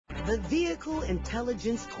The Vehicle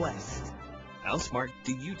Intelligence Quest. How smart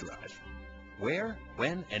do you drive? Where,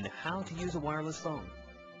 when, and how to use a wireless phone?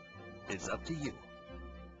 It's up to you.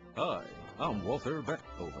 Hi, I'm Walter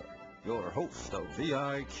Beckover, your host of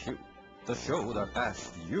VIQ, the show that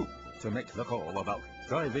asks you to make the call about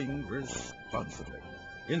driving responsibly.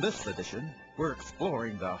 In this edition, we're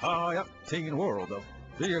exploring the high-octane world of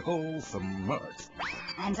vehicle smarts.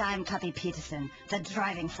 And I'm Cuppy Peterson, the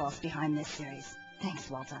driving force behind this series. Thanks,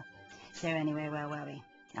 Walter. So anyway, where were we?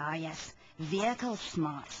 Ah, yes, vehicle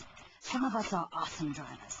smarts. Some of us are awesome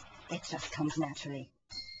drivers. It just comes naturally.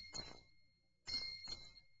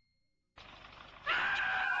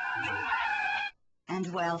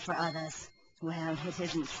 And well, for others, well, it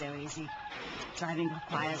isn't so easy. Driving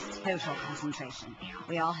requires total concentration.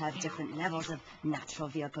 We all have different levels of natural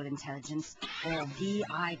vehicle intelligence, or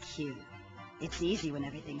VIQ. It's easy when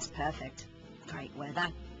everything's perfect. Great weather,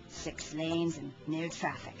 6 lanes, and no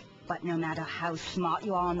traffic. But no matter how smart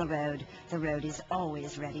you are on the road is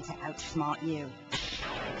always ready to outsmart you.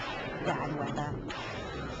 Bad weather,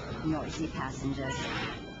 noisy passengers,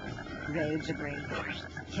 road debris,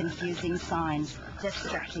 confusing signs,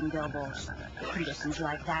 distracting billboards. Conditions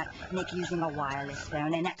like that make using a wireless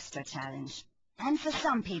phone an extra challenge. And for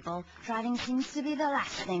some people, driving seems to be the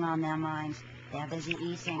last thing on their mind. They're busy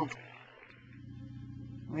eating,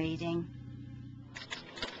 reading,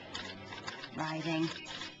 writing,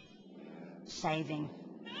 shaving,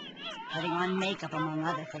 putting on makeup, among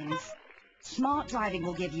other things. Smart driving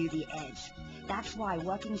will give you the edge. That's why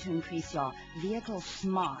working to increase your vehicle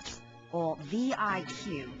smarts, or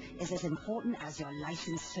VIQ, is as important as your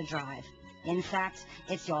license to drive. In fact,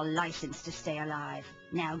 it's your license to stay alive.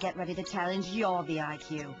 Now get ready to challenge your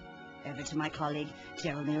VIQ. Over to my colleague,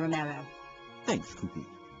 Jeremy Romero. Thanks, Cuppy.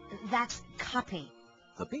 That's Cuppy.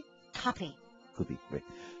 Cuppy? Cuppy. Cuppy, right.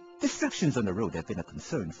 Distractions on the road have been a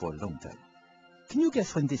concern for a long time. Can you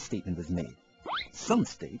guess when this statement was made? Some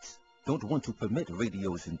states don't want to permit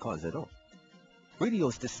radios in cars at all.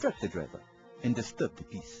 Radios distract the driver and disturb the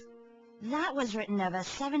peace. That was written over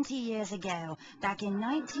 70 years ago, back in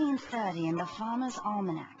 1930 in the Farmer's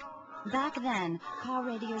Almanac. Back then, car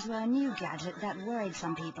radios were a new gadget that worried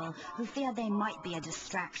some people who feared they might be a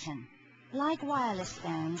distraction. Like wireless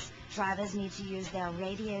phones, drivers need to use their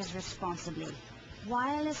radios responsibly.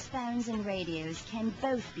 Wireless phones and radios can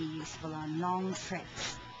both be useful on long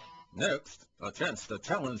trips. Next, a chance to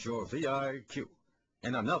challenge your VIQ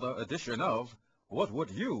in another edition of What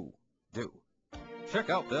Would You Do?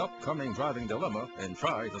 Check out the upcoming driving dilemma and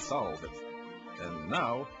try to solve it. And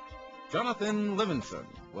now, Jonathan Livingston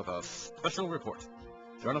with a special report.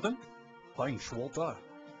 Jonathan? Thanks, Walter.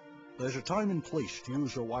 There's a time and place to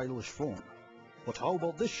use your wireless phone. But how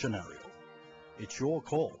about this scenario? It's your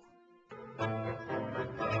call.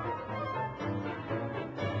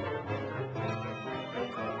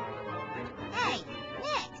 Hey,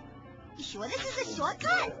 Nick! You sure this is a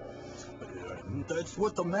shortcut? That's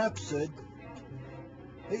what the map said.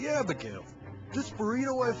 Hey, Abigail, this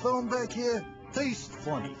burrito I found back here tastes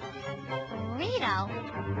funny. Burrito?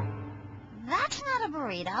 That's not a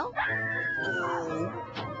burrito.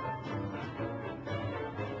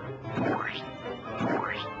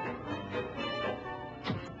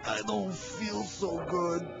 I don't feel so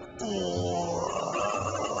good.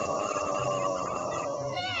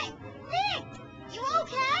 Nick! You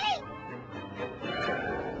okay?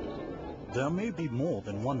 There may be more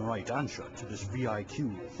than one right answer to this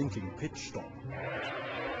VIQ thinking pitch stop.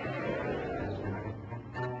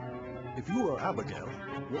 If you were Abigail,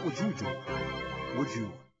 what would you do? Would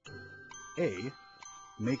you A.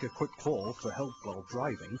 Make a quick call for help while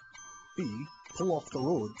driving, B. Pull off the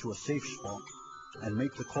road to a safe spot and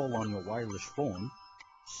make the call on your wireless phone,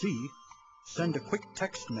 C. Send a quick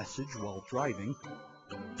text message while driving,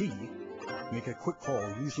 D. Make a quick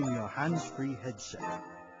call using your hands-free headset?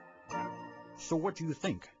 So what do you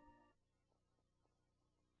think?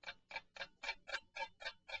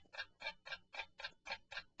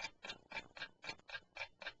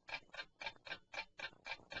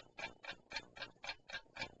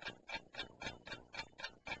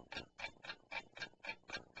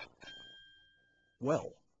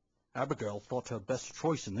 Well, Abigail thought her best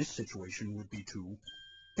choice in this situation would be to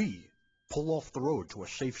B. Pull off the road to a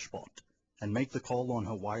safe spot and make the call on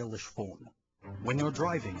her wireless phone. When you're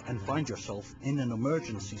driving and find yourself in an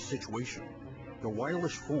emergency situation, your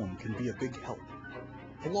wireless phone can be a big help.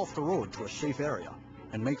 Pull off the road to a safe area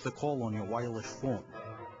and make the call on your wireless phone.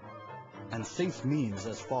 And safe means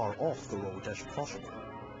as far off the road as possible.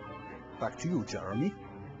 Back to you, Jeremy.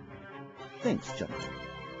 Thanks, Jonathan.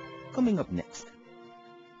 Coming up next.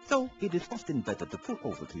 Though it is often better to pull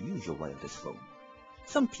over to use your wireless phone,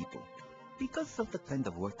 Some people, because of the kind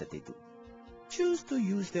of work that they do, choose to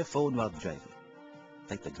use their phone while driving,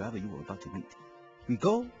 like the driver you were about to meet. We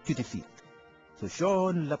go to the field. So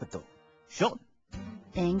Sean Lapato. Sean.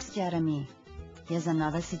 Thanks, Jeremy. Here's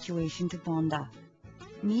another situation to ponder.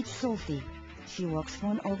 Meet Sophie. She works for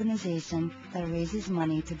an organization that raises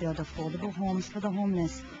money to build affordable homes for the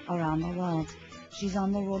homeless around the world. She's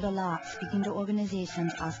on the road a lot, speaking to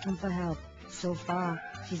organizations asking for help. So far,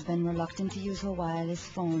 she's been reluctant to use her wireless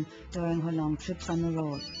phone during her long trips on the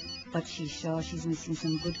road. But she's sure she's missing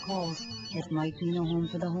some good calls that might mean a home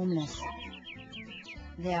for the homeless.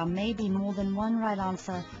 There may be more than one right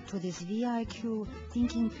answer to this VIQ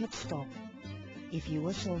thinking pit stop. If you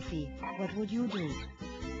were Sophie, what would you do?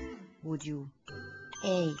 Would you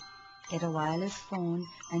A. Get a wireless phone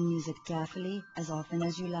and use it carefully as often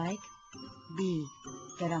as you like? B.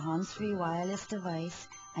 Get a hands-free wireless device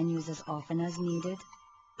and use as often as needed?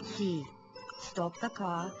 C. Stop the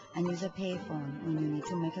car and use a payphone when you need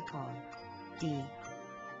to make a call? D.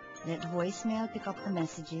 Let voicemail pick up the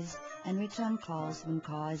messages and return calls when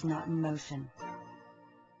car is not in motion.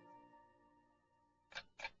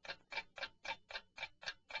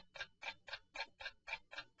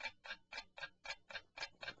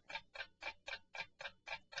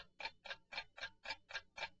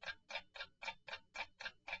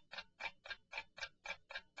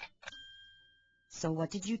 So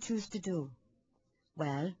what did you choose to do?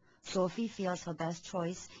 Well, Sophie feels her best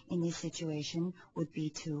choice in this situation would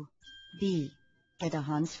be to B. Get a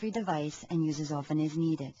hands-free device and use as often as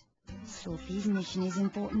needed. Sophie's mission is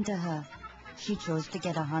important to her. She chose to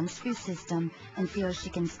get a hands-free system and feels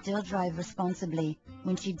she can still drive responsibly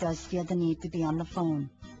when she does feel the need to be on the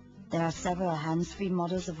phone. There are several hands-free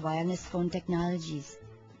models of wireless phone technologies.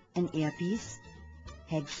 An earpiece,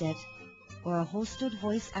 headset, or a hosted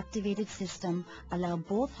voice-activated system allow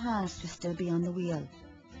both hands to still be on the wheel.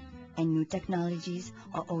 And new technologies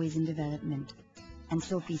are always in development. And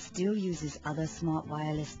Sophie still uses other smart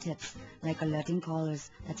wireless tips, like alerting callers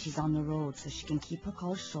that she's on the road so she can keep her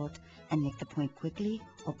calls short and make the point quickly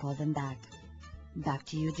or call them back. Back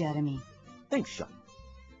to you, Jeremy. Thanks, Sean.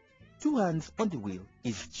 2 hands on the wheel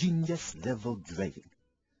is genius-level driving.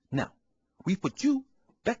 Now, we put you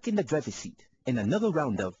back in the driver's seat in another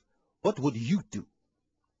round of What Would You Do?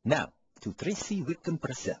 Now, to Tracy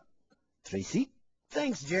Wickham-Purcell. Tracy?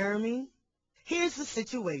 Thanks, Jeremy. Here's the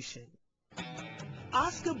situation.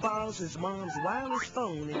 Oscar borrows his mom's wireless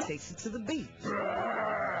phone and takes it to the beach.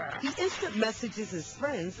 He instant messages his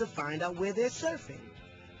friends to find out where they're surfing.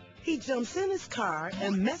 He jumps in his car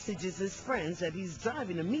and messages his friends that he's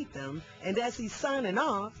driving to meet them, and as he's signing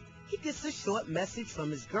off, he gets a short message from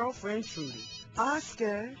his girlfriend, Trudy.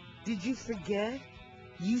 Oscar, did you forget?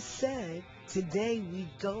 You said today we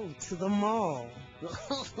go to the mall.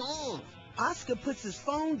 Oscar puts his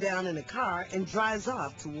phone down in the car and drives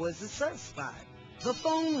off towards the surf spot. The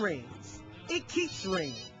phone rings. It keeps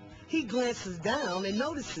ringing. He glances down and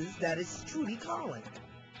notices that it's Trudy calling.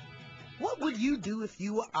 What would you do if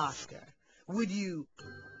you were Oscar? Would you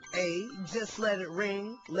A, just let it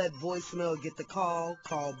ring, let voicemail get the call,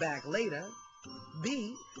 call back later?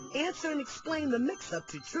 B, answer and explain the mix-up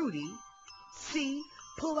to Trudy? C,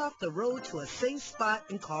 pull off the road to a safe spot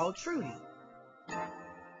and call Trudy?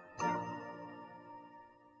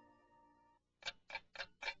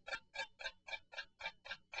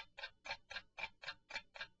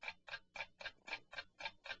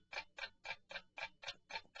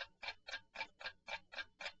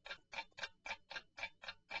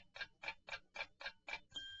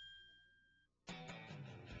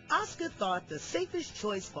 Oscar thought the safest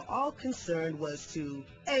choice for all concerned was to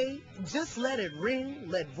A, just let it ring,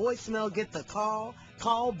 let voicemail get the call,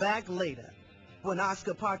 call back later. When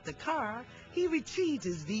Oscar parked the car, he retrieved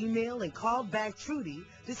his V-mail and called back Trudy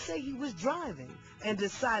to say he was driving, and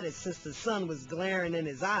decided since the sun was glaring in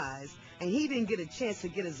his eyes and he didn't get a chance to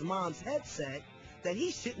get his mom's headset, that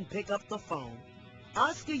he shouldn't pick up the phone.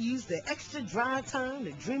 Oscar used the extra drive time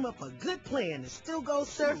to dream up a good plan to still go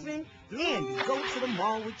surfing and go to the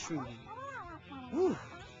mall with Trudy. Whew,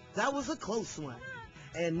 that was a close one.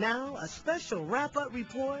 And now a special wrap-up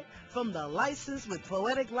report from the Licensed with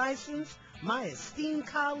Poetic License, my esteemed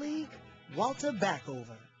colleague, Walter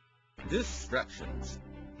Backover. Distractions.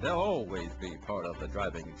 They'll always be part of the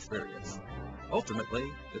driving experience. Ultimately,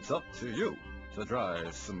 it's up to you to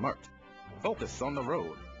drive smart. Focus on the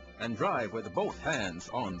road and drive with both hands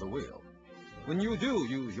on the wheel. When you do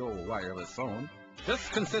use your wireless phone,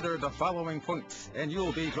 just consider the following points and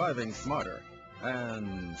you'll be driving smarter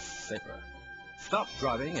and safer. Stop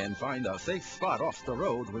driving and find a safe spot off the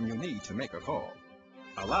road when you need to make a call.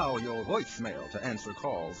 Allow your voicemail to answer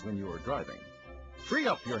calls when you are driving. Free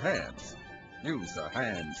up your hands. Use a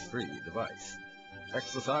hands-free device.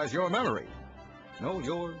 Exercise your memory. Know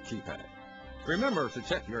your keypad. Remember to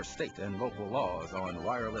check your state and local laws on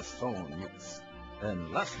wireless phone use.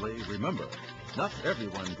 And lastly, remember, not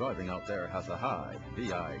everyone driving out there has a high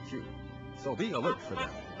VIQ. So be alert for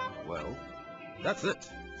them. Well, that's it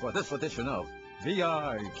for this edition of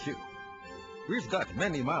VIQ. We've got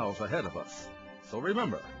many miles ahead of us. So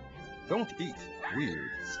remember, don't eat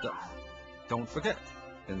weird stuff. Don't forget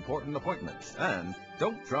important appointments. And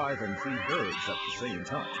don't drive and feed birds at the same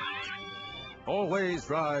time. Always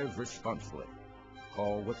drive responsibly.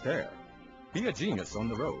 Call with care. Be a genius on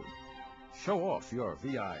the road. Show off your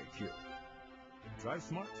VIQ. Drive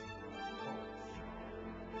smart.